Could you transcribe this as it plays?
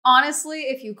Honestly,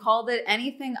 if you called it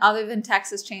anything other than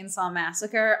Texas Chainsaw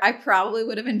Massacre, I probably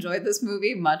would have enjoyed this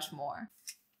movie much more.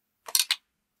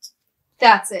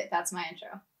 That's it. That's my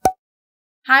intro.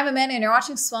 Hi, I'm Amanda, and you're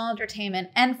watching Swell Entertainment.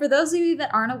 And for those of you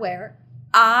that aren't aware,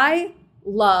 I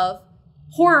love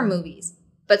horror movies,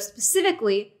 but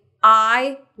specifically,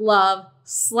 I love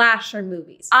slasher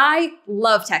movies. I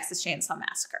love Texas Chainsaw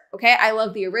Massacre, okay? I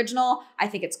love the original. I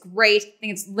think it's great. I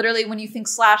think it's literally when you think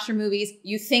slasher movies,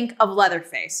 you think of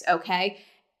Leatherface, okay?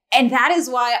 And that is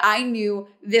why I knew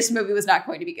this movie was not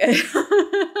going to be good.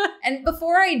 And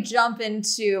before I jump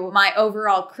into my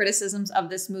overall criticisms of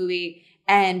this movie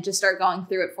and just start going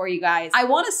through it for you guys, I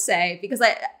want to say, because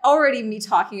me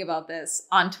talking about this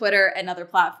on Twitter and other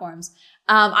platforms,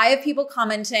 I have people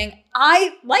commenting,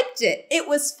 I liked it. It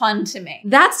was fun to me.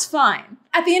 That's fine.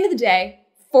 At the end of the day,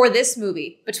 for this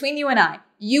movie, between you and I,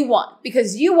 you won.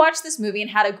 Because you watched this movie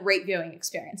and had a great viewing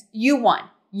experience. You won.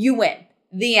 You win.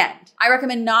 The end. I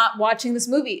recommend not watching this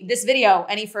video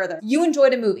any further. You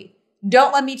enjoyed a movie.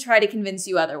 Don't let me try to convince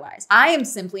you otherwise. I am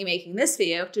simply making this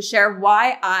video to share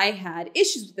why I had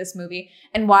issues with this movie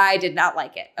and why I did not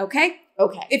like it, okay?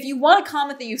 Okay. If you want to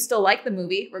comment that you still like the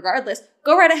movie, regardless,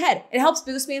 go right ahead. It helps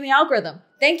boost me in the algorithm.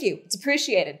 Thank you. It's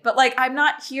appreciated. But I'm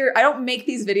not here. I don't make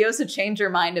these videos to change your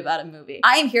mind about a movie.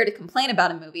 I am here to complain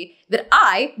about a movie that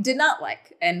I did not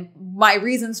like and my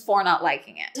reasons for not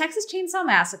liking it. Texas Chainsaw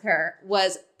Massacre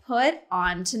was put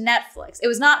onto Netflix. It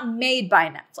was not made by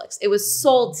Netflix. It was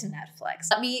sold to Netflix.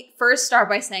 Let me first start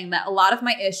by saying that a lot of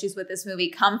my issues with this movie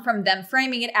come from them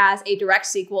framing it as a direct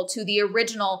sequel to the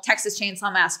original Texas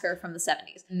Chainsaw Massacre from the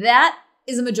 70s. That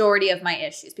is a majority of my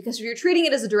issues, because if you're treating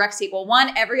it as a direct sequel,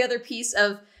 one, every other piece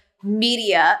of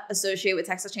media associated with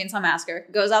Texas Chainsaw Massacre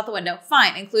goes out the window,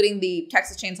 fine, including the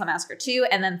Texas Chainsaw Massacre 2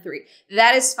 and then 3.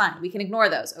 That is fine. We can ignore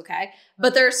those, okay?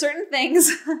 But there are certain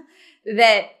things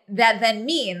that then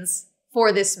means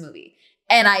for this movie.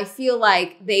 And I feel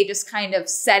like they just kind of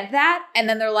said that, and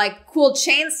then they're like, cool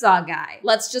chainsaw guy.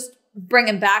 Let's just bring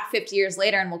him back 50 years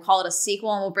later and we'll call it a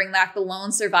sequel, and we'll bring back the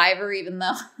lone survivor, even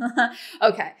though,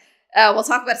 okay. We'll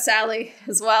talk about Sally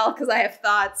as well, because I have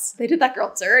thoughts. They did that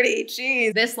girl dirty,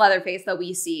 jeez. This Leatherface that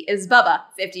we see is Bubba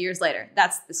 50 years later.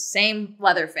 That's the same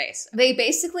Leatherface. They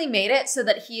basically made it so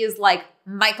that he is like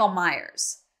Michael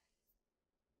Myers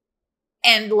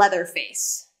and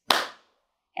Leatherface,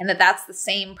 and that's the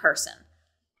same person,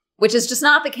 which is just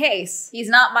not the case. He's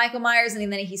not Michael Myers,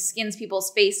 and then he skins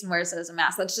people's face and wears it as a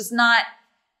mask. That's just not,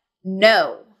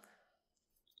 no.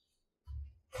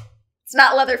 It's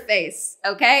not Leatherface,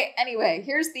 okay? Anyway,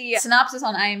 here's the synopsis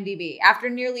on IMDb. After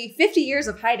nearly 50 years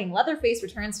of hiding, Leatherface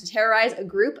returns to terrorize a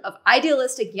group of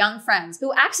idealistic young friends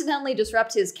who accidentally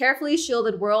disrupt his carefully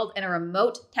shielded world in a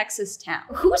remote Texas town.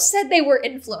 Who said they were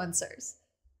influencers?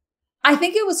 I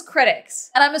think it was critics.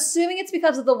 And I'm assuming it's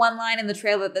because of the one line in the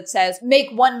trailer that says,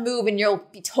 make one move and you'll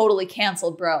be totally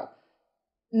canceled, bro.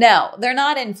 No, they're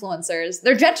not influencers.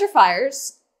 They're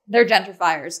gentrifiers. They're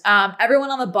gentrifiers.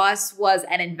 Everyone on the bus was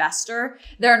an investor.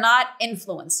 They're not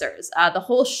influencers. The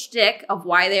whole shtick of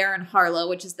why they are in Harlow,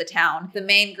 which is the town, the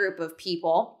main group of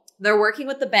people, they're working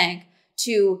with the bank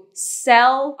to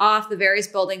sell off the various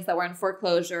buildings that were in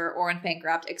foreclosure or in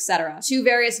bankrupt, etc., to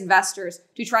various investors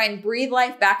to try and breathe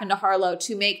life back into Harlow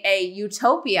to make a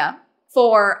utopia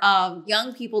for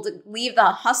young people to leave the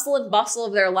hustle and bustle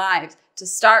of their lives to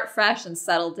start fresh and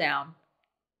settle down.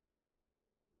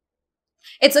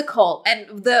 It's a cult,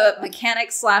 and the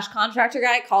mechanic / contractor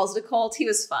guy calls it a cult. He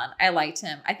was fun. I liked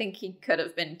him. I think he could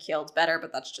have been killed better,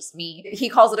 but that's just me. He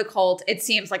calls it a cult. It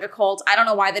seems like a cult. I don't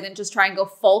know why they didn't just try and go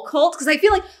full cult, because I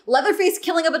feel like Leatherface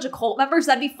killing a bunch of cult members,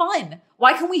 that'd be fun.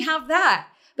 Why can't we have that?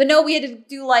 But no, we had to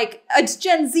do like a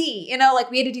Gen Z,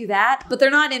 we had to do that. But they're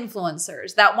not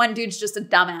influencers. That one dude's just a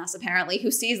dumbass, apparently,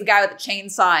 who sees the guy with a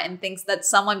chainsaw and thinks that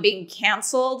someone being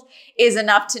canceled is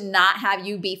enough to not have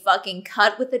you be fucking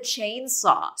cut with a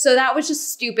chainsaw. So that was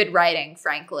just stupid writing,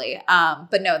 frankly.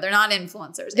 But no, they're not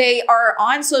influencers. They are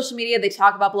on social media. They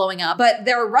talk about blowing up, but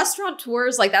they're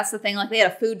restaurateurs. Like, that's the thing. Like, they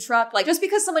had a food truck. Like, just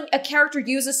because a character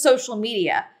uses social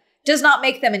media does not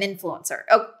make them an influencer.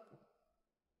 Oh,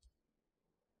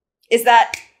 is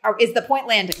the point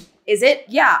landing? Is it?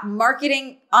 Yeah,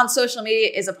 marketing on social media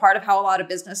is a part of how a lot of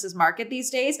businesses market these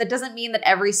days. That doesn't mean that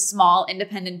every small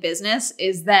independent business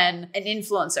is then an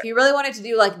influencer. If you really wanted to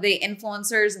do like the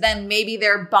influencers, then maybe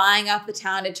they're buying up the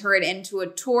town to turn it into a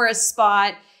tourist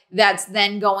spot. that's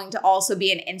then going to also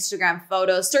be an Instagram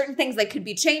photo. Certain things that could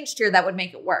be changed here that would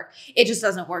make it work. It just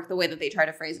doesn't work the way that they try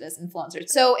to phrase it as influencers.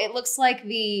 So it looks like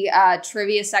the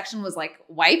trivia section was like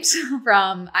wiped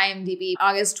from IMDb.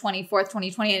 August 24th,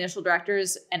 2020, initial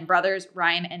directors and brothers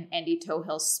Ryan and Andy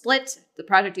Tohill split the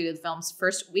project due to the film's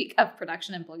first week of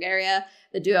production in Bulgaria.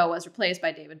 The duo was replaced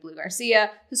by David Blue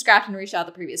Garcia, who scrapped and reshot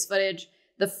the previous footage.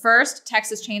 The first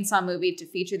Texas Chainsaw movie to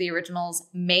feature the original's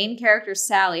main character,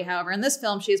 Sally. However, in this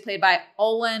film, she is played by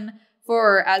Olin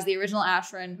for as the original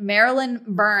Ashrin. Marilyn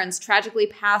Burns tragically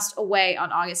passed away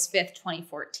on August 5th,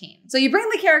 2014. So you bring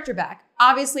the character back.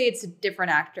 Obviously, it's a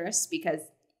different actress because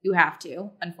you have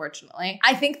to, unfortunately.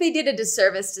 I think they did a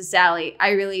disservice to Sally. I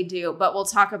really do, but we'll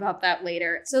talk about that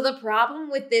later. So the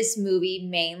problem with this movie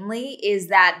mainly is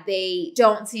that they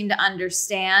don't seem to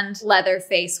understand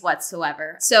Leatherface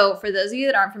whatsoever. So for those of you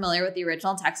that aren't familiar with the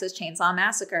original Texas Chainsaw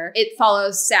Massacre, it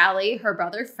follows Sally, her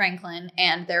brother Franklin,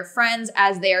 and their friends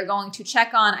as they are going to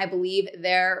check on, I believe,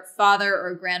 their father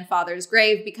or grandfather's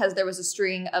grave because there was a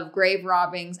string of grave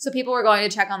robbings. So people were going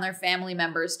to check on their family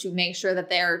members to make sure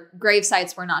that their grave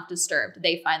sites were not disturbed.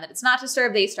 They find that it's not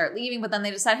disturbed. They start leaving, but then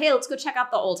they decide, hey, let's go check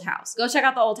out the old house. Go check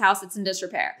out the old house. It's in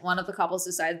disrepair. One of the couples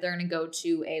decides they're going to go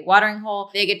to a watering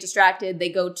hole. They get distracted. They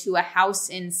go to a house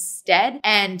instead.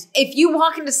 And if you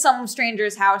walk into some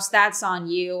stranger's house, that's on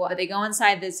you. But they go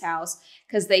inside this house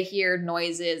because they hear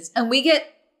noises. And we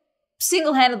get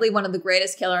single-handedly one of the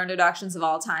greatest killer introductions of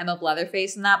all time of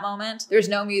Leatherface in that moment. There's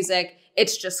no music.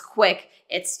 It's just quick.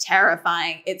 It's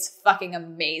terrifying. It's fucking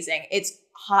amazing. It's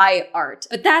high art.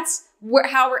 But that's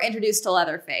how we're introduced to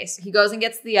Leatherface. He goes and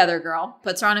gets the other girl,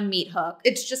 puts her on a meat hook.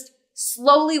 It's just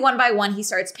slowly, one by one, he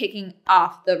starts picking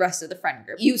off the rest of the friend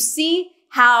group. You see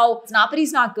how it's not that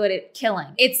he's not good at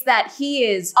killing. It's that he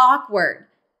is awkward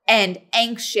and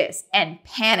anxious and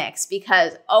panics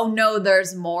because, oh no,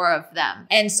 there's more of them.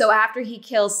 And so after he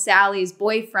kills Sally's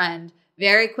boyfriend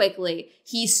very quickly,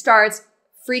 he starts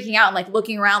freaking out and like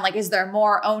looking around like, is there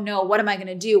more? Oh no, what am I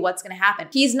gonna do? What's gonna happen?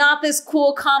 He's not this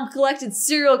cool, calm, collected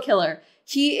serial killer.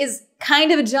 He is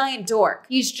kind of a giant dork.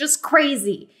 He's just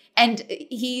crazy. And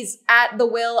he's at the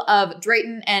will of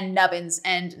Drayton and Nubbins.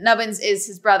 And Nubbins is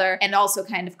his brother and also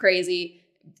kind of crazy.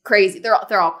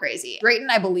 They're all crazy. Drayton,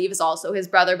 I believe, is also his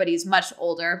brother, but he's much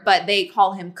older. But they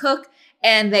call him Cook.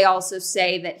 And they also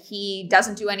say that he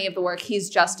doesn't do any of the work. He's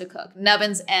just a cook.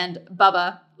 Nubbins and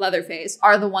Bubba, Leatherface,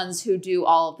 are the ones who do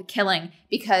all of the killing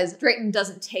because Drayton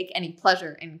doesn't take any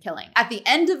pleasure in killing. At the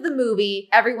end of the movie,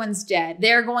 everyone's dead.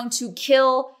 They're going to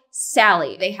kill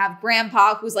Sally. They have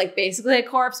Grandpa, who's like basically a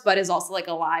corpse, but is also like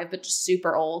alive, but just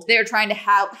super old. They're trying to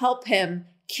help him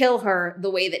kill her the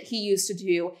way that he used to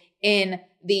do in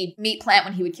the meat plant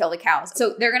when he would kill the cows.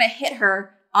 So they're going to hit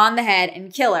her on the head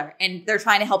and kill her. And they're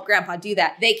trying to help Grandpa do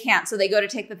that. They can't. So they go to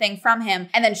take the thing from him.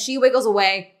 And then she wiggles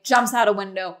away, jumps out a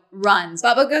window, runs.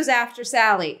 Bubba goes after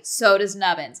Sally. So does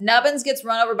Nubbins. Nubbins gets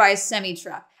run over by a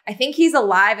semi-truck. I think he's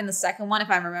alive in the second one, if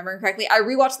I'm remembering correctly. I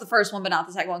rewatched the first one, but not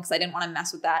the second one because I didn't want to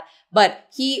mess with that. But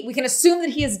we can assume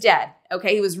that he is dead.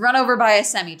 Okay, he was run over by a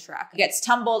semi-truck. He gets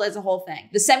tumbled as a whole thing.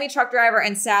 The semi-truck driver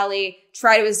and Sally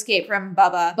try to escape from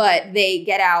Bubba, but they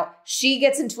get out. She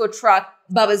gets into a truck.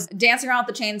 Bubba's dancing around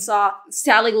with the chainsaw.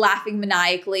 Sally laughing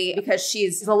maniacally because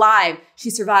she's alive. She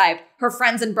survived. Her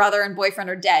friends and brother and boyfriend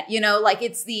are dead. You know, like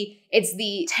it's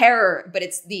the terror, but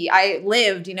it's the I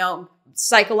lived, you know,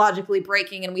 psychologically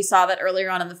breaking. And we saw that earlier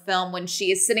on in the film when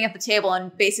she is sitting at the table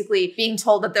and basically being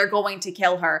told that they're going to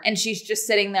kill her. And she's just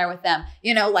sitting there with them.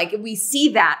 You know, like we see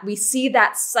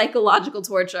that psychological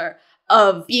torture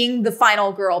of being the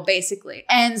final girl, basically.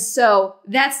 And so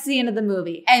that's the end of the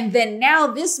movie. And then now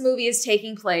this movie is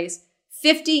taking place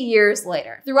 50 years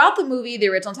later. Throughout the movie, the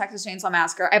original Texas Chainsaw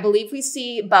Massacre, I believe we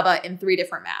see Bubba in 3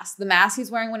 different masks. The mask he's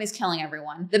wearing when he's killing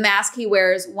everyone. The mask he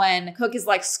wears when Cook is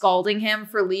like scalding him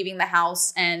for leaving the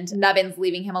house and Nubbins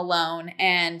leaving him alone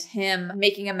and him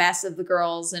making a mess of the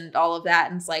girls and all of that.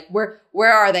 And it's like,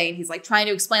 where are they? And he's like trying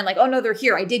to explain like, oh no, they're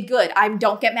here. I did good.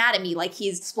 Don't get mad at me. Like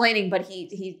he's explaining, but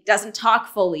he doesn't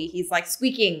talk fully. He's like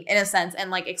squeaking in a sense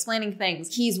and like explaining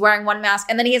things. He's wearing one mask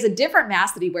and then he has a different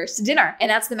mask that he wears to dinner.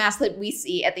 And that's the mask that we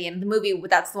see at the end of the movie.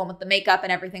 That's the one with the makeup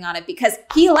and everything on it because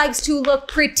he likes to look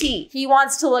pretty. He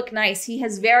wants to look nice. He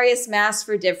has various masks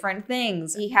for different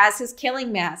things. He has his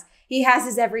killing mask. He has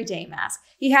his everyday mask.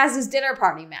 He has his dinner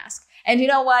party mask. And you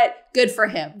know what? Good for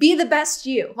him. Be the best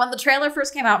you. When the trailer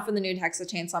first came out for the new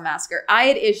Texas Chainsaw Massacre, I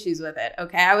had issues with it,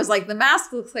 okay? I was like, the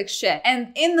mask looks like shit.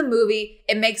 And in the movie,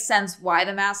 it makes sense why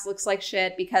the mask looks like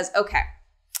shit because, okay.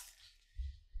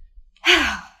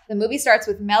 The movie starts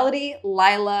with Melody,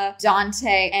 Lila,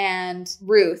 Dante, and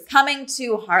Ruth coming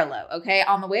to Harlow, okay?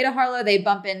 On the way to Harlow, they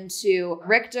bump into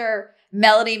Richter.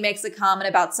 Melody makes a comment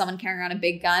about someone carrying around a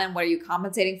big gun and what are you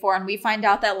compensating for? And we find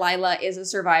out that Lila is a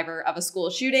survivor of a school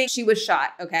shooting. She was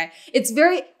shot, okay? It's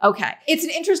an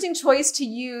interesting choice to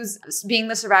use being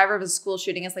the survivor of a school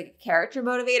shooting as like a character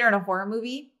motivator in a horror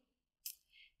movie.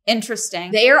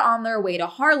 Interesting. They are on their way to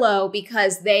Harlow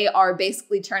because they are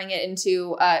basically turning it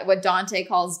into what Dante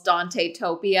calls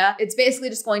Dante-topia. It's basically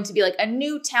just going to be like a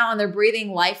new town. They're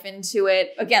breathing life into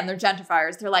it. Again, they're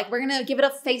gentrifiers. They're like, we're going to give it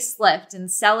a facelift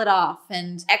and sell it off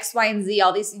and X, Y, and Z.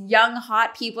 All these young,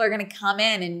 hot people are going to come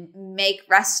in and make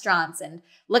restaurants and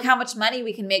look how much money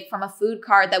we can make from a food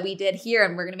cart that we did here.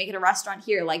 And we're going to make it a restaurant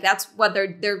here. Like that's what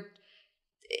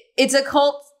it's a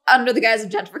cult under the guise of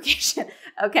gentrification.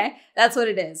 Okay. That's what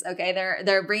it is. Okay.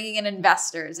 They're bringing in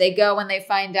investors. They go when they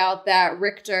find out that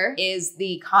Richter is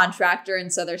the contractor.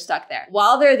 And so they're stuck there.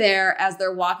 While they're there, as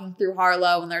they're walking through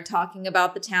Harlow and they're talking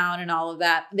about the town and all of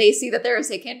that, they see that there is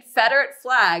a Confederate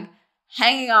flag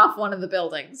hanging off one of the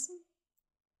buildings.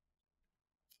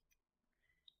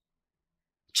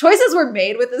 Choices were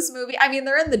made with this movie. I mean,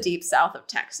 they're in the deep south of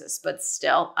Texas, but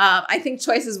still, I think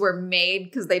choices were made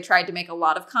because they tried to make a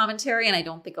lot of commentary and I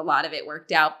don't think a lot of it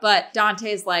worked out. But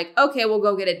Dante's like, okay, we'll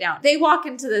go get it down. They walk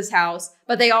into this house,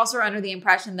 but they also are under the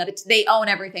impression that they own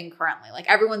everything currently. Like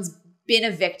everyone's been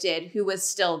evicted who was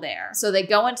still there. So they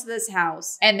go into this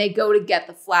house and they go to get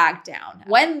the flag down.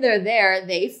 When they're there,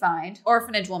 they find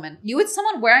orphanage woman. You with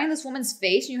someone wearing this woman's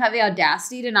face and you have the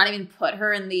audacity to not even put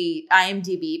her in the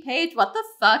IMDb page? What the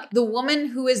fuck? The woman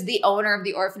who is the owner of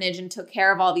the orphanage and took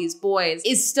care of all these boys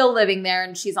is still living there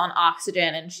and she's on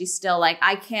oxygen and she's still like,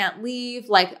 I can't leave.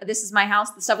 Like, this is my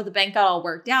house. The stuff with the bank got all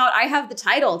worked out. I have the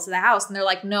title to the house. And they're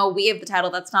like, no, we have the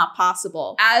title. That's not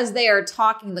possible. As they are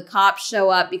talking, the cops show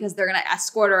up because they're going to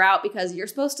escort her out because you're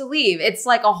supposed to leave. It's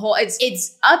like a whole,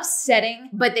 it's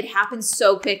upsetting, but it happens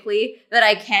so quickly that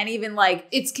I can't even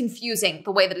it's confusing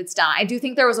the way that it's done. I do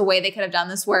think there was a way they could have done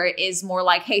this where it is more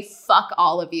like, hey, fuck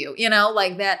all of you,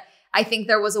 like that. I think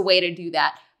there was a way to do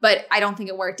that. But I don't think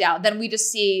it worked out. Then we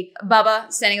just see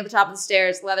Bubba standing at the top of the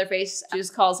stairs, Leatherface. She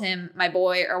just calls him my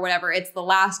boy or whatever. It's the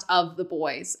last of the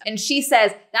boys. And she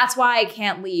says, that's why I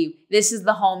can't leave. This is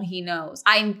the home he knows.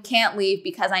 I can't leave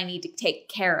because I need to take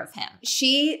care of him.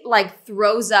 She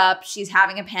throws up. She's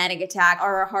having a panic attack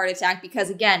or a heart attack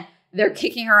because again, they're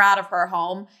kicking her out of her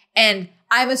home. And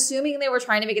I'm assuming they were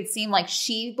trying to make it seem like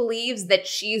she believes that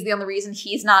she's the only reason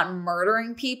he's not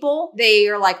murdering people. They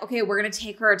are like, okay, we're going to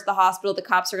take her to the hospital. The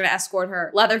cops are going to escort her.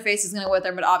 Leatherface is going to go with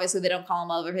her, but obviously they don't call him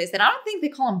Leatherface. And I don't think they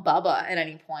call him Bubba at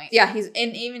any point. Yeah,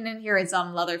 even in here, it's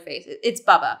on Leatherface. It's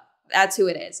Bubba. That's who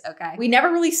it is, okay? We never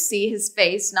really see his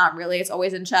face, not really. It's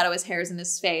always in shadow. His hair's in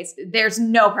his face. There's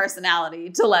no personality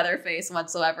to Leatherface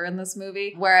whatsoever in this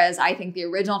movie. Whereas I think the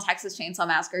original Texas Chainsaw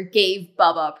Massacre gave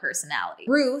Bubba a personality.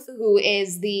 Ruth, who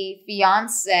is the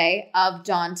fiance of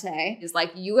Dante, is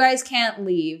like, you guys can't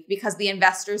leave because the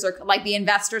investors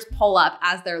pull up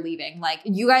as they're leaving. Like,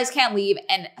 you guys can't leave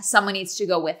and someone needs to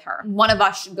go with her. One of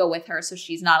us should go with her so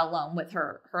she's not alone with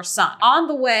her son. On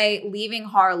the way, leaving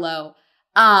Harlow,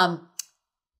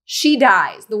 she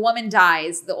dies. The woman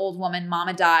dies. The old woman,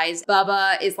 mama dies.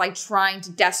 Bubba is trying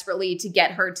to desperately to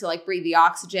get her to breathe the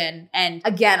oxygen. And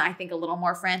again, I think a little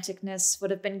more franticness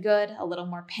would have been good. A little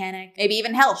more panic. Maybe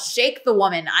even hell, shake the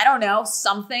woman. I don't know.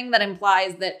 Something that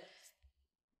implies that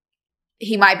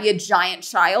he might be a giant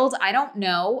child. I don't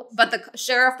know. But the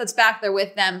sheriff that's back there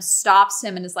with them stops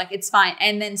him and is like, it's fine.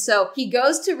 And then so he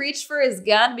goes to reach for his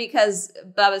gun because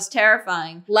Bubba's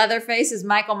terrifying. Leatherface is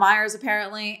Michael Myers,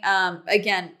 apparently.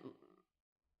 Again,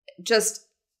 just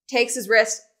takes his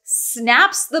wrist,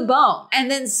 snaps the bone, and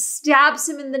then stabs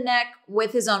him in the neck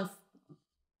with his own.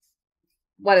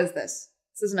 What is this?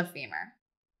 This isn't a femur.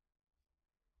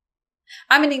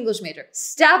 I'm an English major.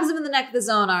 Stabs him in the neck with his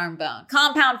own arm bone.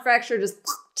 Compound fracture just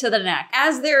to the neck.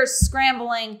 As they're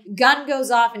scrambling, gun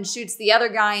goes off and shoots the other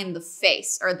guy in the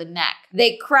face or the neck.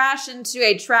 They crash into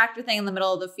a tractor thing in the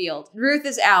middle of the field. Ruth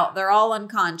is out. They're all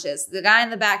unconscious. The guy in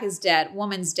the back is dead.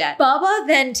 Woman's dead. Bubba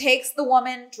then takes the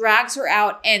woman, drags her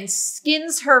out, and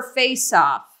skins her face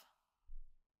off.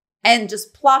 And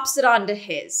just plops it onto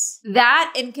his.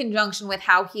 That, in conjunction with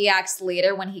how he acts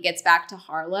later when he gets back to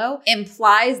Harlow,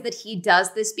 implies that he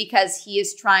does this because he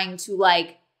is trying to,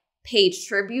 pay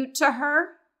tribute to her.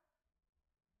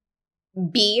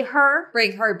 Be her.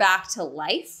 Bring her back to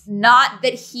life. Not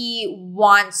that he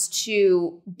wants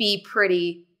to be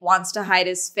pretty, wants to hide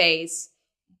his face,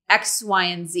 X, Y,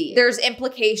 and Z. There's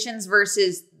implications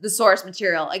versus the source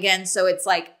material. Again, so it's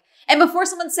And before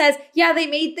someone says, yeah, they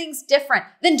made things different,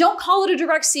 then don't call it a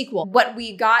direct sequel. What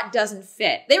we got doesn't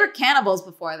fit. They were cannibals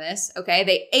before this, okay?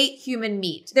 They ate human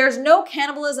meat. There's no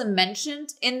cannibalism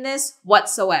mentioned in this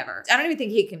whatsoever. I don't even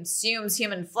think he consumes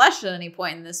human flesh at any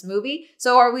point in this movie.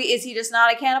 So is he just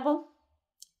not a cannibal?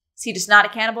 Is he just not a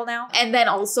cannibal now? And then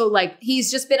also, like, he's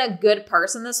just been a good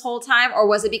person this whole time? Or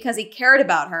was it because he cared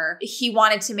about her? He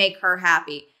wanted to make her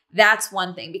happy. That's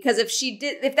one thing. Because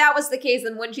if that was the case,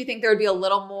 then wouldn't you think there would be a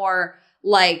little more,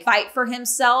 like, fight for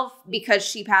himself because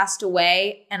she passed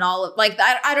away and all of, like,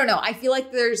 I don't know. I feel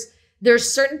like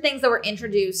there's certain things that were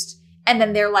introduced and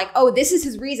then they're like, oh, this is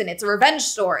his reason. It's a revenge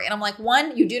story. And I'm like,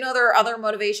 one, you do know there are other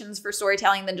motivations for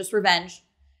storytelling than just revenge.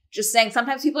 Just saying,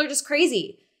 sometimes people are just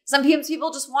crazy. Sometimes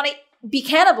people just want to be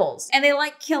cannibals and they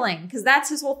like killing because that's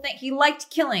his whole thing. He liked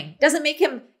killing. Doesn't make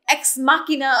him ex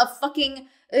machina of fucking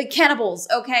cannibals,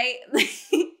 okay?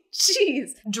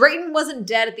 Jeez. Drayton wasn't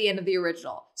dead at the end of the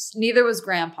original. Neither was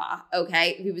Grandpa,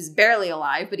 okay? He was barely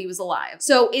alive, but he was alive.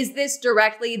 So is this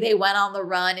directly they went on the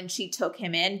run and she took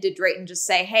him in? Did Drayton just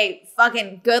say, hey,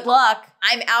 fucking good luck.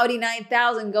 I'm Audi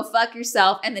 9000, go fuck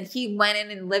yourself. And then he went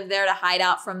in and lived there to hide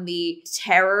out from the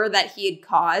terror that he had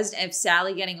caused of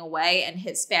Sally getting away and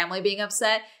his family being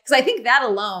upset. Because I think that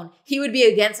alone, he would be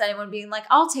against anyone being like,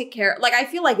 I'll take care. Like, I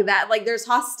feel like that, like there's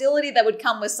hostility that would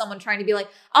come with someone trying to be like,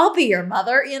 I'll be your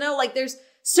mother. You know, like there's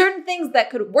certain things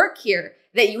that could work here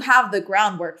that you have the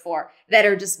groundwork for that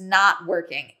are just not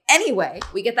working. Anyway,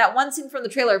 we get that one scene from the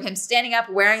trailer of him standing up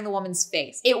wearing the woman's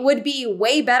face. It would be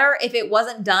way better if it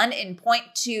wasn't done in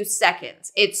 0.2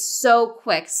 seconds. It's so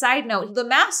quick. Side note, the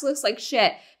mask looks like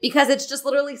shit because it's just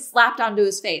literally slapped onto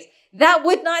his face. That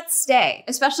would not stay,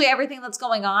 especially everything that's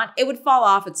going on. It would fall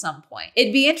off at some point.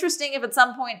 It'd be interesting if at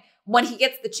some point when he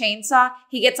gets the chainsaw,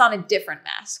 he gets on a different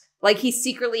mask. Like he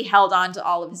secretly held on to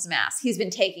all of his masks. He's been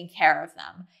taking care of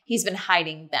them. He's been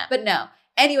hiding them. But no.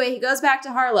 Anyway, he goes back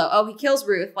to Harlow. Oh, he kills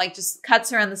Ruth, like just cuts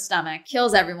her in the stomach,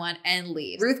 kills everyone and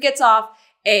leaves. Ruth gets off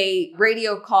a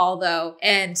radio call though.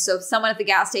 And so someone at the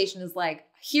gas station is like,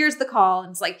 here's the call.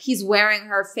 And it's like, he's wearing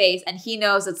her face and he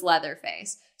knows it's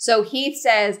Leatherface. So he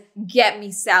says, get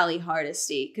me Sally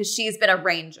Hardesty because she's been a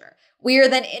ranger. We are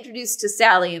then introduced to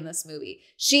Sally in this movie.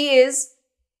 She is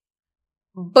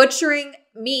butchering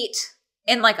meat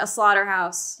in like a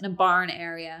slaughterhouse in a barn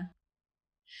area.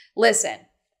 Listen,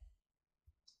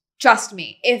 trust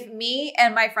me, if me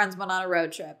and my friends went on a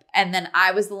road trip and then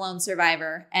I was the lone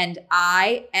survivor and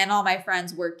I and all my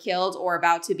friends were killed or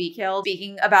about to be killed,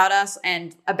 speaking about us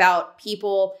and about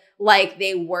people like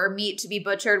they were meat to be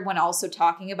butchered when also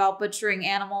talking about butchering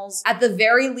animals, at the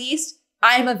very least,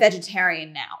 I'm a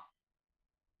vegetarian now.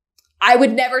 I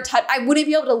would never I wouldn't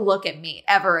be able to look at meat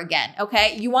ever again,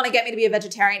 okay? You want to get me to be a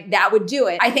vegetarian? That would do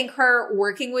it. I think her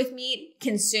working with meat,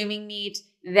 consuming meat,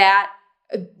 I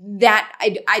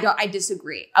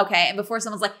disagree, okay? And before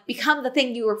someone's like, become the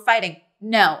thing you were fighting.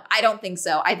 No, I don't think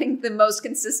so. I think the most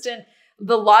consistent,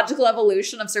 the logical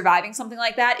evolution of surviving something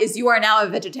like that is you are now a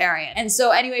vegetarian. And so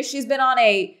anyway, she's been on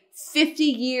a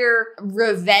 50-year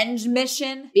revenge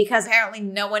mission because apparently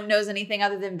no one knows anything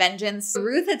other than vengeance.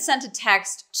 Ruth had sent a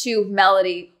text to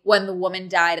Melody when the woman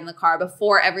died in the car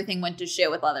before everything went to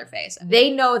shit with Leatherface. They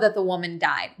know that the woman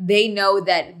died. They know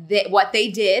that what they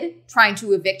did, trying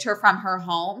to evict her from her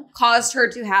home, caused her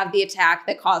to have the attack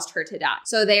that caused her to die.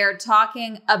 So they are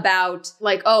talking about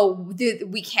like, oh,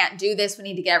 we can't do this. We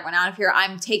need to get everyone out of here.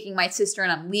 I'm taking my sister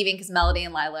and I'm leaving because Melody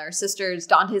and Lila are sisters.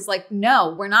 Dante's like,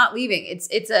 no, we're not leaving.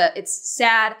 It's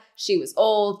sad. She was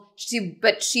old,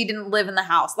 but she didn't live in the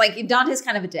house. Like Dante's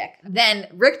kind of a dick. Then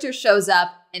Richter shows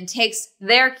up and takes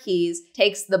their keys,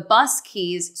 takes the bus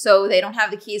keys, so they don't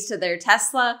have the keys to their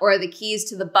Tesla or the keys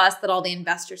to the bus that all the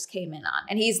investors came in on.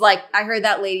 And he's like, I heard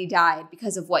that lady died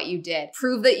because of what you did.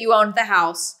 Prove that you owned the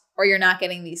house or you're not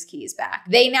getting these keys back.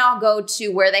 They now go to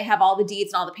where they have all the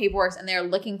deeds and all the paperwork and they're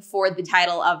looking for the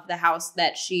title of the house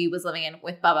that she was living in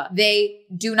with Bubba. They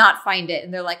do not find it.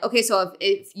 And they're like, okay, so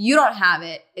if you don't have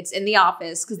it, it's in the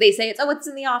office. Because they say it's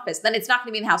in the office. Then it's not going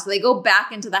to be in the house. So they go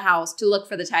back into the house to look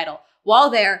for the title.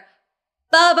 While there,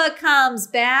 Bubba comes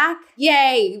back.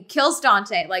 Yay. Kills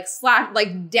Dante.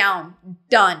 Down.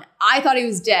 Done. I thought he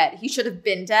was dead. He should have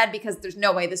been dead because there's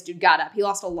no way this dude got up. He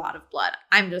lost a lot of blood.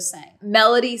 I'm just saying.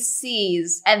 Melody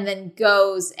sees and then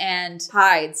goes and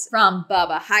hides from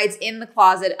Bubba. Hides in the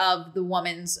closet of the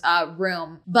woman's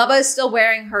room. Bubba is still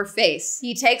wearing her face.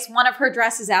 He takes one of her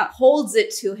dresses out, holds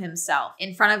it to himself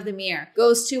in front of the mirror,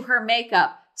 goes to her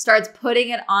makeup, starts putting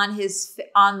it on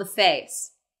the face.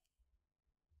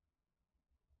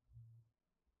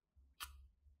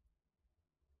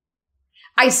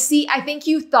 I think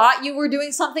you thought you were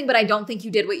doing something, but I don't think you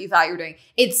did what you thought you were doing.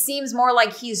 It seems more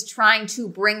like he's trying to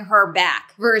bring her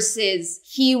back versus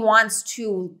he wants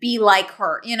to be like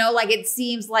her. You know, like it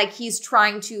seems like he's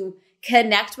trying to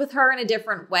connect with her in a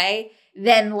different way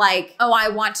than like, oh, I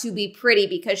want to be pretty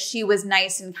because she was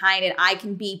nice and kind and I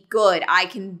can be good. I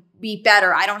can be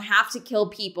better. I don't have to kill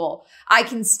people. I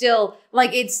can still,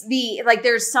 like, it's the, like,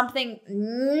 there's something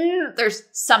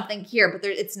here, but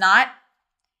it's not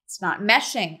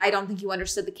meshing. I don't think you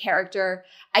understood the character.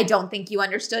 I don't think you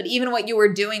understood even what you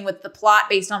were doing with the plot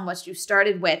based on what you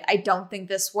started with. I don't think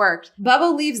this worked.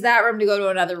 Bubba leaves that room to go to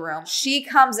another room. She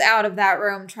comes out of that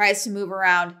room, tries to move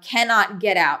around, cannot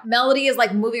get out. Melody is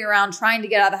like moving around, trying to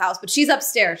get out of the house, but she's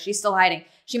upstairs. She's still hiding.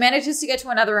 She manages to get to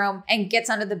another room and gets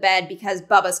under the bed because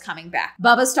Bubba's coming back.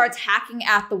 Bubba starts hacking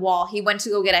at the wall. He went to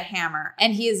go get a hammer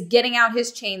and he is getting out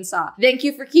his chainsaw. Thank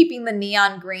you for keeping the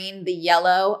neon green, the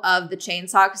yellow of the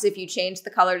chainsaw, because if you changed the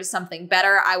color to something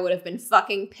better, I would have been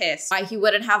fucking pissed. Why he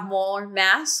wouldn't have more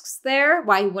masks there?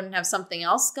 Why he wouldn't have something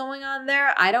else going on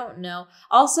there? I don't know.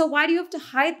 Also, why do you have to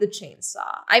hide the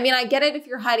chainsaw? I mean, I get it if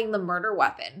you're hiding the murder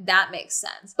weapon. That makes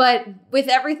sense. But with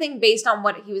everything based on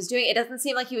what he was doing, it doesn't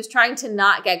seem like he was trying to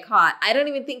not get caught. I don't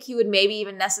even think he would maybe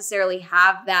even necessarily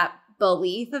have that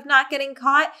belief of not getting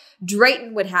caught.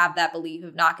 Drayton would have that belief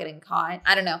of not getting caught.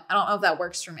 I don't know. I don't know if that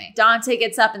works for me. Dante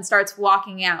gets up and starts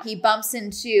walking out. He bumps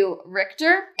into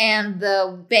Richter and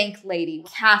the bank lady,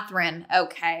 Catherine,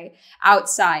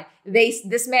 outside.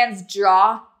 This man's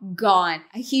jaw gone.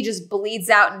 He just bleeds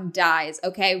out and dies,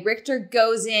 okay? Richter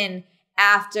goes in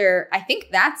after, I think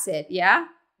that's it, yeah?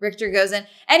 Richter goes in.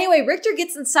 Anyway, Richter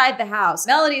gets inside the house.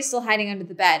 Melody is still hiding under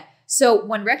the bed. So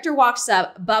when Richter walks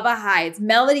up, Bubba hides.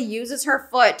 Melody uses her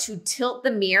foot to tilt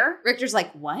the mirror. Richter's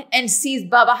like, what? And sees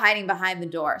Bubba hiding behind the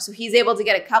door. So he's able to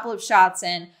get a couple of shots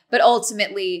in, but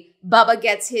ultimately Bubba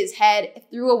gets his head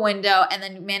through a window and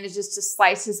then manages to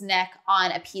slice his neck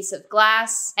on a piece of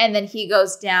glass. And then he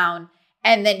goes down.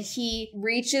 And then he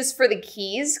reaches for the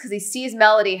keys because he sees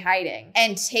Melody hiding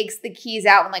and takes the keys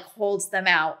out and like holds them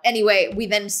out. Anyway, we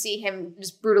then see him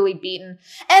just brutally beaten.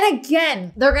 And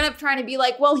again, they're going to try to be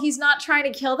like, well, he's not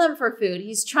trying to kill them for food.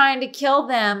 He's trying to kill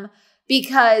them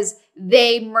because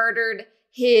they murdered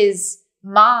his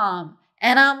mom.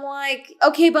 And I'm like,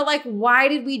 okay, but like, why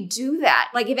did we do that?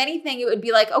 Like, if anything, it would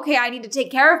be like, okay, I need to take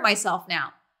care of myself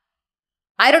now.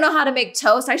 I don't know how to make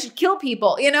toast. I should kill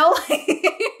people, you know?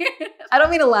 I don't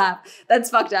mean to laugh. That's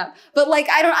fucked up. But like,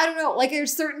 I don't know. Like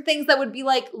there's certain things that would be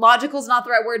like, logical is not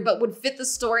the right word, but would fit the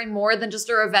story more than just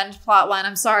a revenge plot line.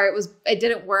 I'm sorry. It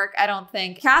didn't work. I don't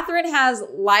think. Catherine has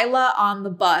Lila on the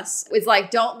bus. It's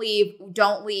like, don't leave.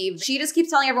 Don't leave. She just keeps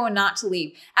telling everyone not to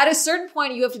leave. At a certain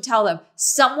point, you have to tell them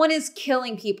someone is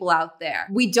killing people out there.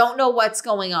 We don't know what's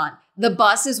going on. The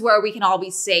bus is where we can all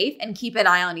be safe and keep an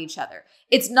eye on each other.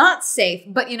 It's not safe,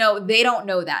 but you know, they don't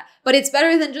know that. But it's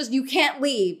better than just, you can't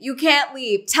leave. You can't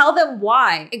leave. Tell them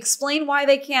why. Explain why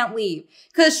they can't leave.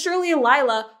 Because surely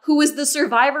Lila, who is the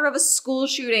survivor of a school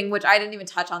shooting, which I didn't even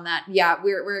touch on that. Yeah,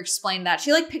 we're explained that.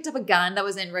 She like picked up a gun that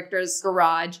was in Richter's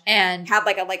garage and had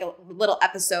like a little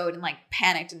episode and like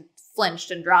panicked and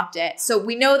flinched and dropped it. So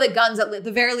we know that guns at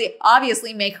the very least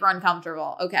obviously make her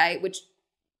uncomfortable, okay? Which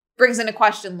brings into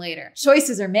question later.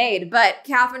 Choices are made, but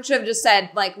Catherine should have just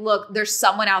said, like, look, there's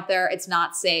someone out there. It's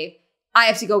not safe. I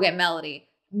have to go get Melody.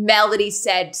 Melody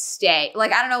said stay.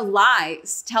 Like, I don't know,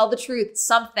 lies. Tell the truth.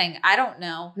 Something. I don't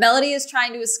know. Melody is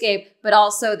trying to escape, but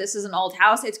also this is an old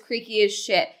house. It's creaky as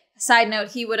shit. Side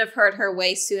note, he would have heard her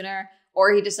way sooner.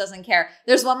 Or he just doesn't care.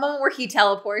 There's one moment where he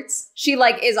teleports. She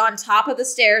like is on top of the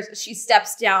stairs. She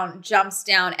steps down, jumps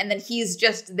down, and then he's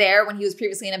just there when he was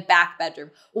previously in a back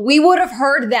bedroom. We would have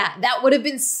heard that. That would have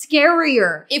been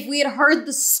scarier if we had heard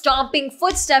the stomping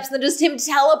footsteps than just him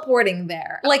teleporting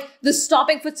there. Like the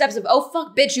stomping footsteps of, oh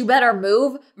fuck, bitch, you better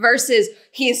move, versus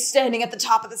he is standing at the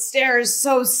top of the stairs.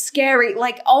 So scary.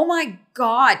 Like, oh my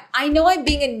God. I know I'm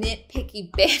being a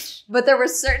nitpicky bitch, but there were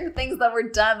certain things that were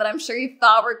done that I'm sure you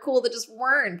thought were cool that just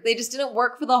weren't. They just didn't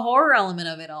work for the horror element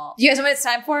of it all. Do you guys know what it's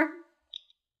time for?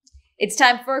 It's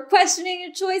time for questioning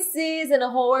your choices in a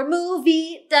horror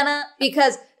movie. Dun-na.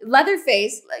 Because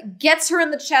Leatherface gets her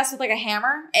in the chest with like a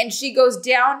hammer and she goes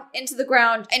down into the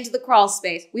ground, into the crawl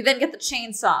space. We then get the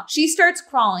chainsaw. She starts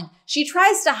crawling. She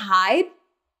tries to hide.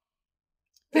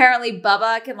 Apparently,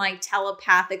 Bubba can like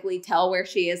telepathically tell where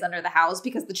she is under the house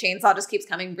because the chainsaw just keeps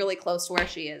coming really close to where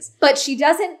she is. But she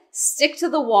doesn't stick to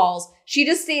the walls. She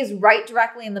just stays right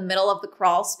directly in the middle of the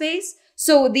crawl space.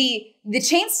 So the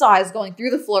chainsaw is going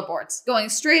through the floorboards, going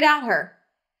straight at her.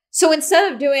 So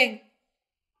instead of doing,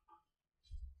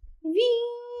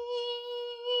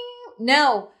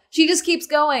 no, She just keeps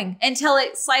going until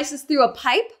it slices through a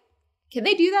pipe. Can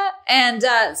they do that? And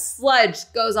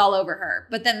sludge goes all over her.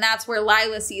 But then that's where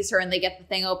Lila sees her and they get the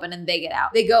thing open and they get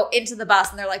out. They go into the bus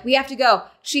and they're like, we have to go.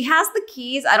 She has the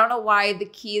keys. I don't know why the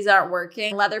keys aren't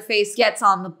working. Leatherface gets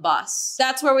on the bus.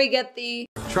 That's where we get the...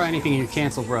 Try anything and you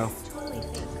cancel, bro.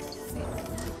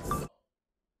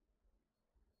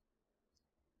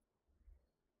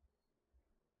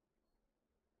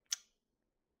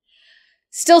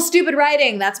 Still stupid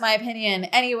writing, that's my opinion.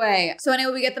 Anyway, so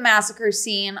we get the massacre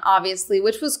scene, obviously,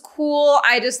 which was cool.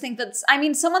 I just think that's, I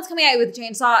mean, someone's coming at you with a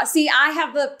chainsaw. See, I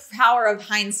have the power of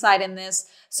hindsight in this,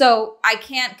 so I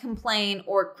can't complain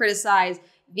or criticize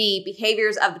the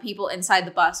behaviors of the people inside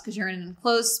the bus because you're in an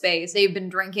enclosed space. They've been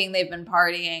drinking, they've been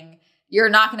partying. You're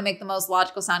not going to make the most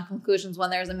logical sound conclusions when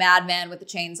there's a madman with a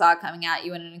chainsaw coming at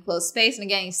you in an enclosed space. And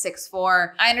again, he's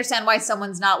 6'4". I understand why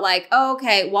someone's not like, oh,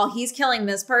 okay, while he's killing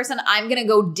this person, I'm going to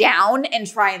go down and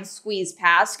try and squeeze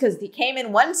past because he came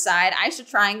in one side. I should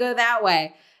try and go that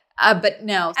way. But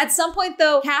no. At some point,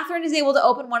 though, Catherine is able to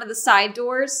open one of the side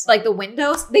doors, like the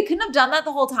windows. They couldn't have done that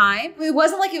the whole time. It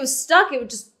wasn't like it was stuck. It would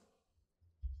just...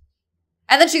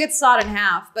 And then she gets sawed in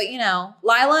half. But, you know,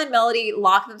 Lila and Melody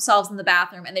lock themselves in the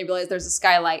bathroom and they realize there's a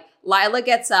skylight. Lila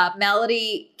gets up.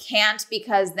 Melody can't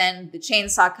because then the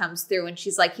chainsaw comes through and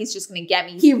she's like, he's just going to get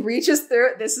me. He reaches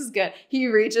through. This is good. He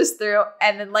reaches through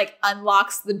and then like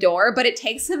unlocks the door, but it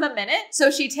takes him a minute.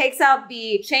 So she takes out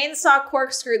the chainsaw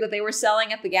corkscrew that they were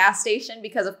selling at the gas station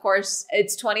because of course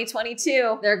it's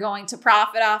 2022. They're going to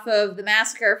profit off of the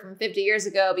massacre from 50 years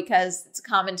ago because it's a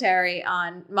commentary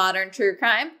on modern true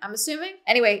crime, I'm assuming.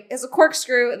 Anyway, it's a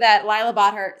corkscrew that Lila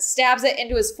bought her, stabs it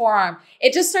into his forearm.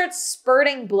 It just starts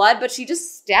spurting blood, but she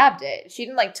just stabbed it. She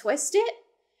didn't like twist it.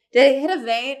 Did it hit a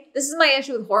vein? This is my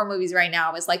issue with horror movies right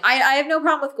now. It's like, I have no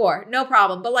problem with gore, no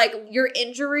problem. But like your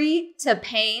injury to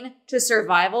pain to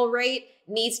survival rate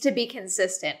needs to be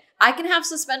consistent. I can have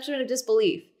suspension of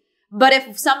disbelief. But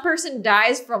if some person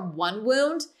dies from one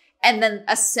wound and then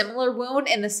a similar wound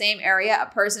in the same area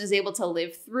a person is able to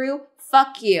live through,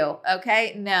 fuck you,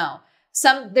 okay? No.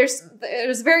 There's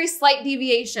very slight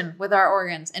deviation with our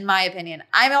organs, in my opinion.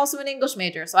 I'm also an English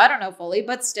major, so I don't know fully,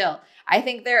 but still, I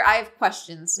have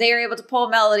questions. They are able to pull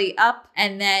Melody up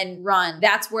and then run.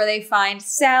 That's where they find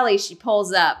Sally. She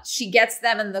pulls up. She gets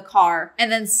them in the car.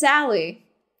 And then Sally,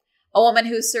 a woman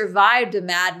who survived a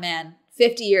madman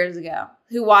 50 years ago,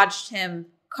 who watched him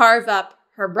carve up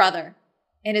her brother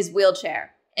in his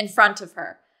wheelchair in front of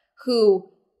her, who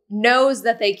knows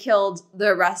that they killed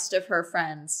the rest of her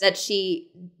friends, that she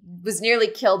was nearly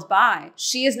killed by.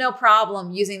 She has no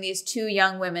problem using these two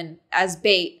young women as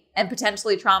bait and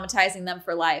potentially traumatizing them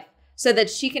for life so that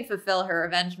she can fulfill her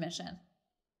revenge mission.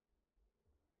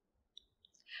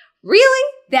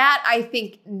 Really? That, I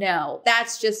think, no.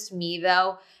 That's just me,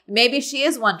 though. Maybe she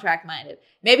is one-track minded.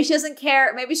 Maybe she doesn't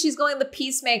care. Maybe she's going the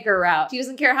peacemaker route. She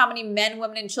doesn't care how many men,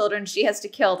 women, and children she has to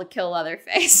kill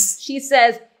Leatherface. She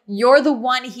says, you're the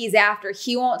one he's after.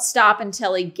 He won't stop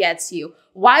until he gets you.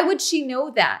 Why would she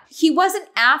know that? He wasn't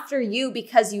after you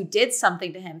because you did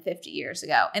something to him 50 years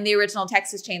ago in the original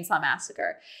Texas Chainsaw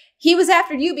Massacre. He was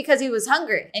after you because he was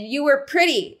hungry and you were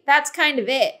pretty. That's kind of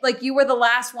it. Like you were the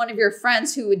last one of your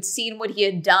friends who had seen what he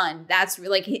had done. That's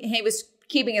like he was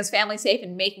keeping his family safe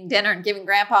and making dinner and giving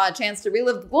grandpa a chance to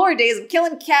relive the glory days of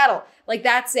killing cattle. Like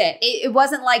that's it. It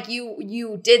wasn't like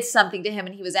you did something to him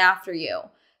and he was after you.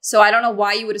 So I don't know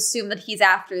why you would assume that he's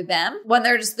after them when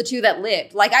they're just the two that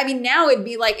lived. Like, I mean, now it'd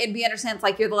be understandable.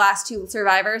 Like, you're the last two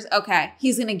survivors. Okay,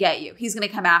 he's going to get you. He's going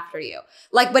to come after you.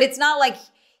 Like, but it's not like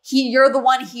you're the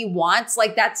one he wants.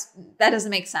 Like, that doesn't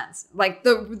make sense. Like,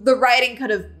 the writing could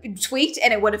have tweaked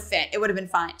and it would have fit. It would have been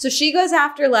fine. So she goes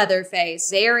after Leatherface.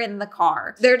 They are in the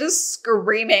car. They're just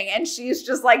screaming and she's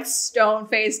just like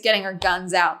stone-faced getting her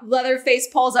guns out. Leatherface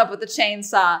pulls up with a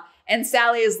chainsaw. And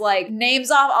Sally is like,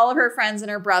 names off all of her friends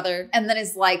and her brother, and then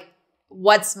is like,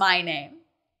 what's my name?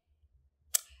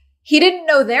 He didn't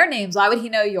know their names. Why would he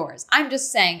know yours? I'm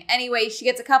just saying. Anyway, she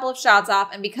gets a couple of shots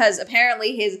off, and because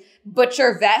apparently his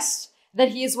butcher vest that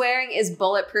he is wearing is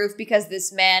bulletproof because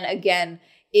this man, again,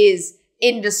 is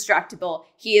indestructible.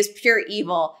 He is pure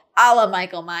evil, a la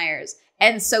Michael Myers.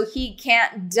 And so he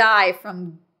can't die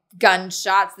from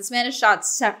gunshots. This man is shot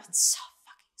several. It's so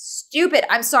fucking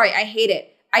stupid. I'm sorry. I hate it.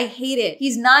 I hate it.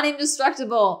 He's not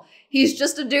indestructible. He's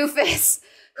just a doofus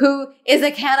who is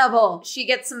a cannibal. She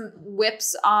gets some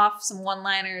whips off, some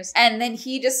one-liners, and then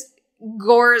he just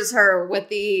gores her with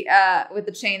the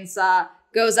chainsaw,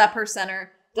 goes up her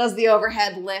center, does the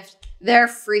overhead lift. They're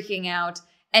freaking out.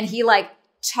 And he like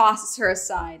tosses her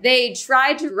aside. They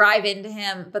try to drive into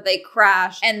him, but they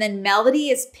crash. And then Melody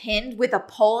is pinned with a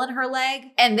pole in her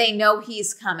leg, and they know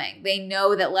he's coming. They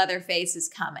know that Leatherface is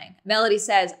coming. Melody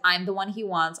says, I'm the one he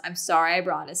wants. I'm sorry I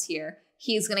brought us here.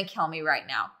 He's gonna kill me right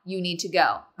now. You need to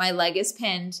go. My leg is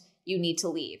pinned. You need to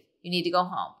leave. You need to go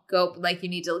home. You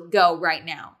need to go right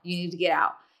now. You need to get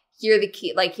out. Here are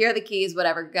the keys,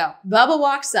 whatever, go. Bubba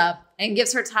walks up and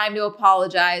gives her time to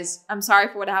apologize. I'm sorry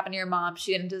for what happened to your mom.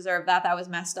 She didn't deserve that. That was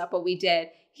messed up, but we did.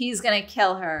 He's gonna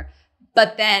kill her.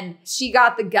 But then she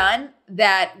got the gun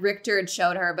that Richter had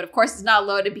showed her, but of course it's not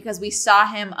loaded because we saw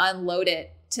him unload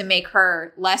it to make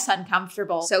her less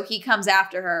uncomfortable. So he comes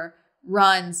after her,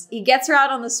 runs. He gets her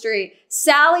out on the street.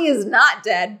 Sally is not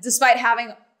dead, despite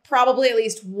having probably at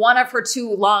least one of her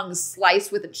 2 lungs sliced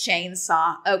with a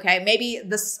chainsaw. Okay, maybe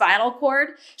the spinal cord.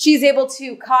 She's able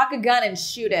to cock a gun and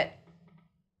shoot it.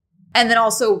 And then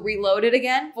also reload it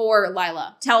again for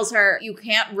Lila. Tells her, you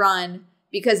can't run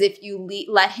because if you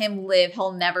let him live,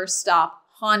 he'll never stop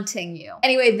haunting you.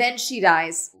 Anyway, then she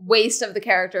dies. Waste of the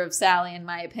character of Sally, in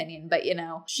my opinion. But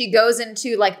she goes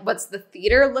into what's the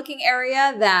theater looking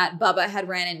area that Bubba had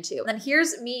ran into. And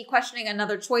here's me questioning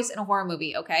another choice in a horror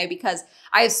movie, okay? Because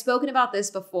I have spoken about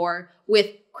this before with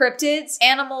cryptids,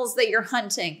 animals that you're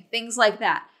hunting, things like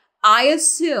that. I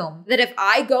assume that if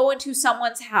I go into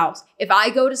someone's house, if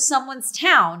I go to someone's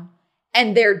town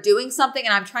and they're doing something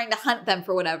and I'm trying to hunt them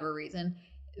for whatever reason,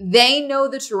 they know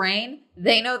the terrain,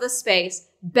 they know the space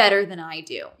better than I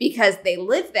do because they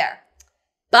live there.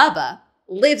 Bubba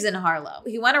lives in Harlow.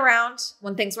 He went around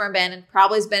when things were abandoned,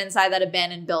 probably has been inside that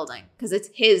abandoned building because it's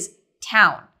his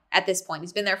town at this point.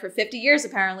 He's been there for 50 years,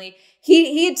 apparently.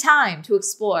 He had time to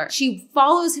explore. She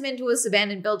follows him into this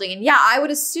abandoned building. And yeah, I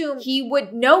would assume he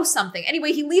would know something.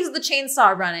 Anyway, he leaves the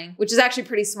chainsaw running, which is actually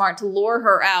pretty smart to lure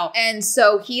her out. And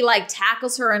so he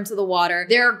tackles her into the water.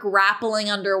 They're grappling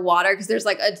underwater because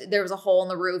there was a hole in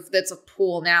the roof that's a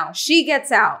pool now. She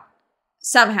gets out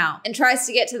somehow and tries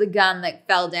to get to the gun that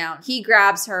fell down. He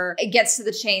grabs her. It gets to the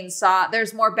chainsaw.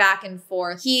 There's more back and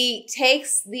forth. He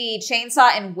takes the chainsaw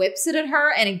and whips it at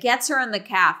her and it gets her in the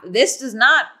calf. This does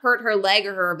not hurt her leg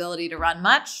or her ability to run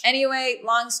much. Anyway,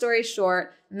 long story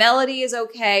short, Melody is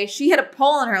okay. She had a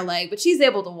pole in her leg, but she's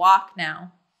able to walk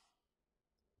now.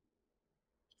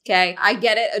 Okay, I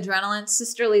get it. Adrenaline,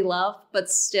 sisterly love,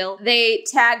 but still. They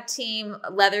tag team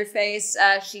Leatherface.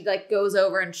 She goes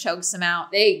over and chokes him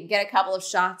out. They get a couple of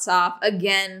shots off.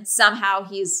 Again, somehow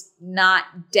he's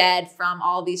not dead from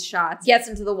all these shots. Gets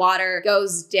into the water,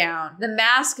 goes down. The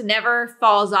mask never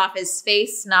falls off his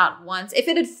face, not once. If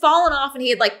it had fallen off and he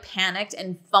had panicked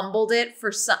and fumbled it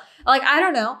for some, I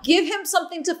don't know, give him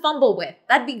something to fumble with.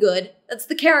 That'd be good. That's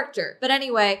the character. But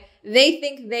anyway, they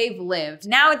think they've lived.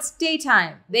 Now it's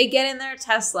daytime. They get in their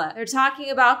Tesla. They're talking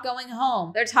about going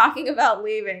home. They're talking about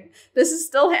leaving. This is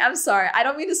still, I'm sorry, I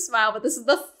don't mean to smile, but this is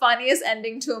the funniest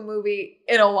ending to a movie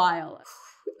in a while.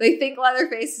 They think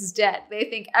Leatherface is dead. They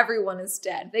think everyone is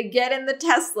dead. They get in the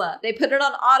Tesla. They put it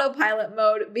on autopilot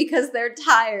mode because they're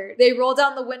tired. They roll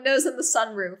down the windows and the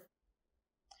sunroof.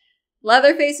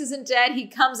 Leatherface isn't dead. He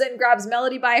comes in, grabs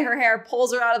Melody by her hair,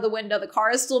 pulls her out of the window. The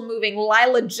car is still moving.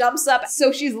 Lila jumps up,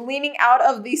 so she's leaning out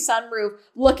of the sunroof,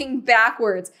 looking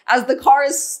backwards as the car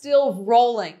is still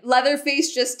rolling.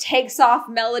 Leatherface just takes off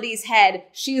Melody's head.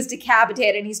 She is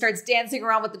decapitated, and he starts dancing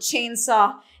around with the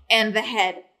chainsaw and the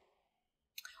head,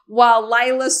 while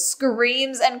Lila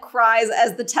screams and cries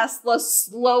as the Tesla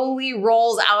slowly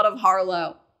rolls out of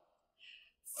Harlow.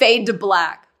 Fade to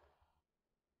black.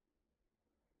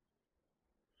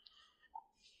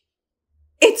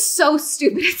 It's so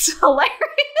stupid. It's hilarious.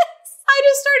 I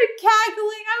just started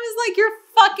cackling. I was like, you're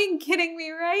fucking kidding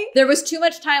me, right? There was too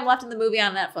much time left in the movie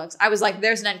on Netflix. I was like,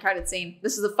 there's an end credit scene.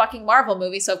 This is a fucking Marvel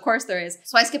movie, so of course there is.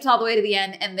 So I skipped all the way to the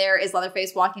end, and there is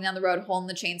Leatherface walking down the road holding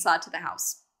the chainsaw to the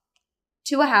house.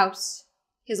 To a house.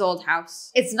 His old house.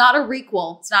 It's not a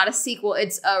requel. It's not a sequel.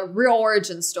 It's a real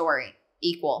origin story.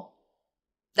 Equal.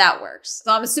 That works.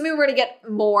 So I'm assuming we're going to get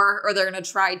more, or they're going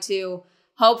to try to.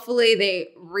 Hopefully they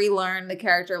relearn the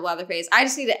character of Leatherface. I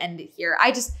just need to end it here.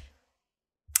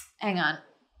 Hang on.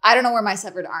 I don't know where my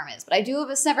severed arm is, but I do have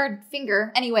a severed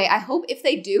finger. Anyway, I hope if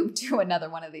they do another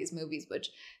one of these movies,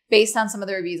 which based on some of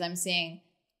the reviews I'm seeing,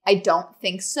 I don't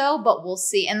think so, but we'll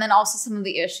see. And then also some of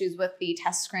the issues with the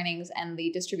test screenings and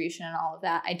the distribution and all of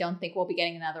that. I don't think we'll be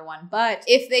getting another one. But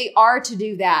if they are to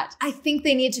do that, I think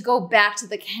they need to go back to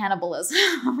the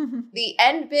cannibalism. The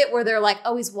end bit where they're like,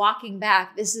 oh, he's walking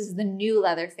back. This is the new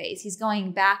Leatherface. He's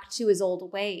going back to his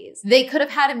old ways. They could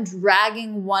have had him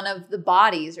dragging one of the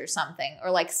bodies or something, or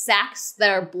like sacks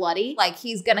that are bloody. Like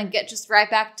he's gonna get just right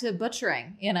back to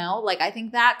butchering, you know? Like I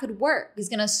think that could work. He's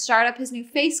gonna start up his new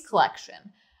face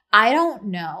collection. I don't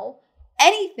know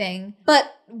anything,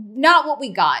 but not what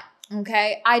we got.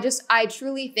 Okay. I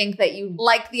truly think that you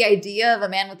like the idea of a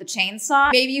man with a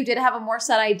chainsaw. Maybe you did have a more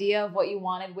set idea of what you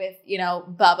wanted with, you know,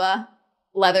 Bubba,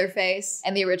 Leatherface,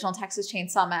 and the original Texas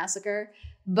Chainsaw Massacre.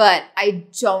 But I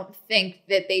don't think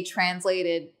that they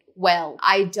translated well.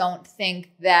 I don't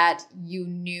think that you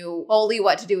knew fully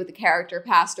what to do with the character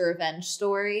past a revenge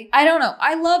story. I don't know.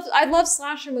 I love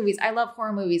slasher movies. I love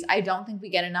horror movies. I don't think we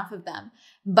get enough of them.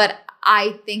 But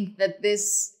I think that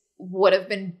this would have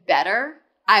been better.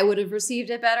 I would have received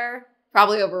it better.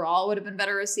 Probably overall would have been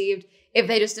better received if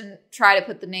they just didn't try to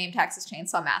put the name Texas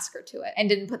Chainsaw Massacre to it and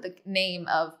didn't put the name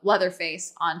of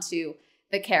Leatherface onto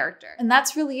the character. And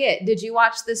that's really it. Did you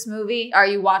watch this movie? Are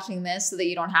you watching this so that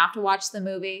you don't have to watch the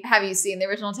movie? Have you seen the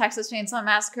original Texas Chainsaw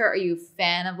Massacre? Are you a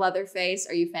fan of Leatherface?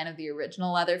 Are you a fan of the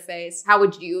original Leatherface? How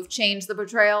would you have changed the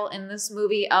portrayal in this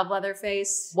movie of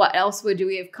Leatherface? What else would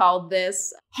we have called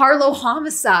this? Harlow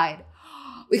Homicide.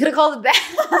 We could have called it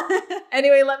that.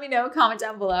 Anyway, let me know. Comment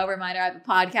down below. Reminder, I have a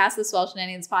podcast, the Swell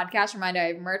Shenanigans podcast. Reminder, I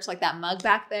have merch like that mug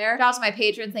back there. Shout out to my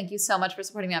patrons. Thank you so much for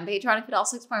supporting me on Patreon. If you'd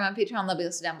also support me on Patreon, that'll be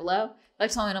listed down below. Like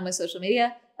to follow me on my social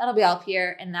media. That'll be all up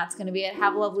here. And that's going to be it.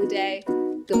 Have a lovely day.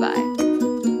 Goodbye.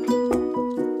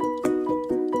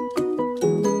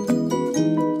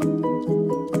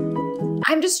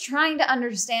 I'm just trying to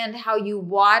understand how you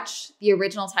watch the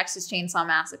original Texas Chainsaw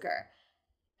Massacre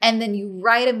and then you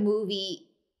write a movie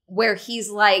where he's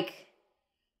like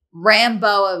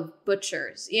Rambo of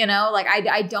butchers, you know? Like,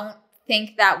 I don't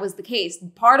think that was the case.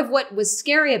 Part of what was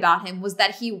scary about him was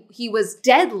that he was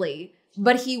deadly,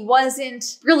 but he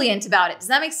wasn't brilliant about it. Does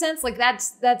that make sense? Like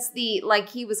that's the, like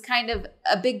he was kind of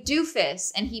a big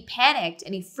doofus and he panicked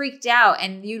and he freaked out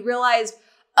and you realized,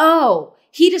 oh,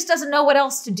 he just doesn't know what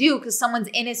else to do because someone's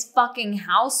in his fucking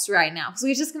house right now. So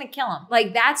he's just going to kill him.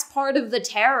 Like that's part of the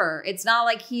terror. It's not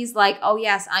like he's like, oh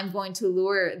yes, I'm going to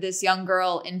lure this young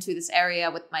girl into this area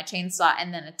with my chainsaw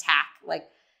and then attack. Like,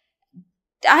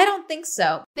 I don't think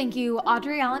so. Thank you,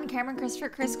 Audrey, Allen, Cameron, Christopher,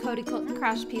 Chris, Cody, Colton,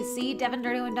 Crash, PC, Devin,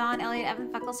 Dirty One, Don, Elliot,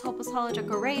 Evan, Feckles, Hopeless, Hollow,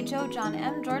 Jocko, Ray, Joe, John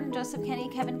M, Jordan, Joseph, Kenny,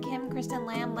 Kevin, Kim, Kristen,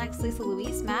 Lamb, Lex, Lisa,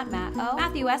 Louise, Matt, O,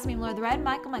 Matthew S, Meme Lord the Red,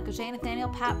 Michael, J, Nathaniel,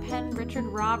 Pat, Penn, Richard,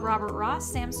 Rob, Robert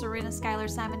Ross, Sam, Serena, Skylar,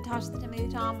 Simon, Tosh, Timothy,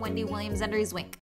 Tom, Wendy, Williams, Endries, Wink.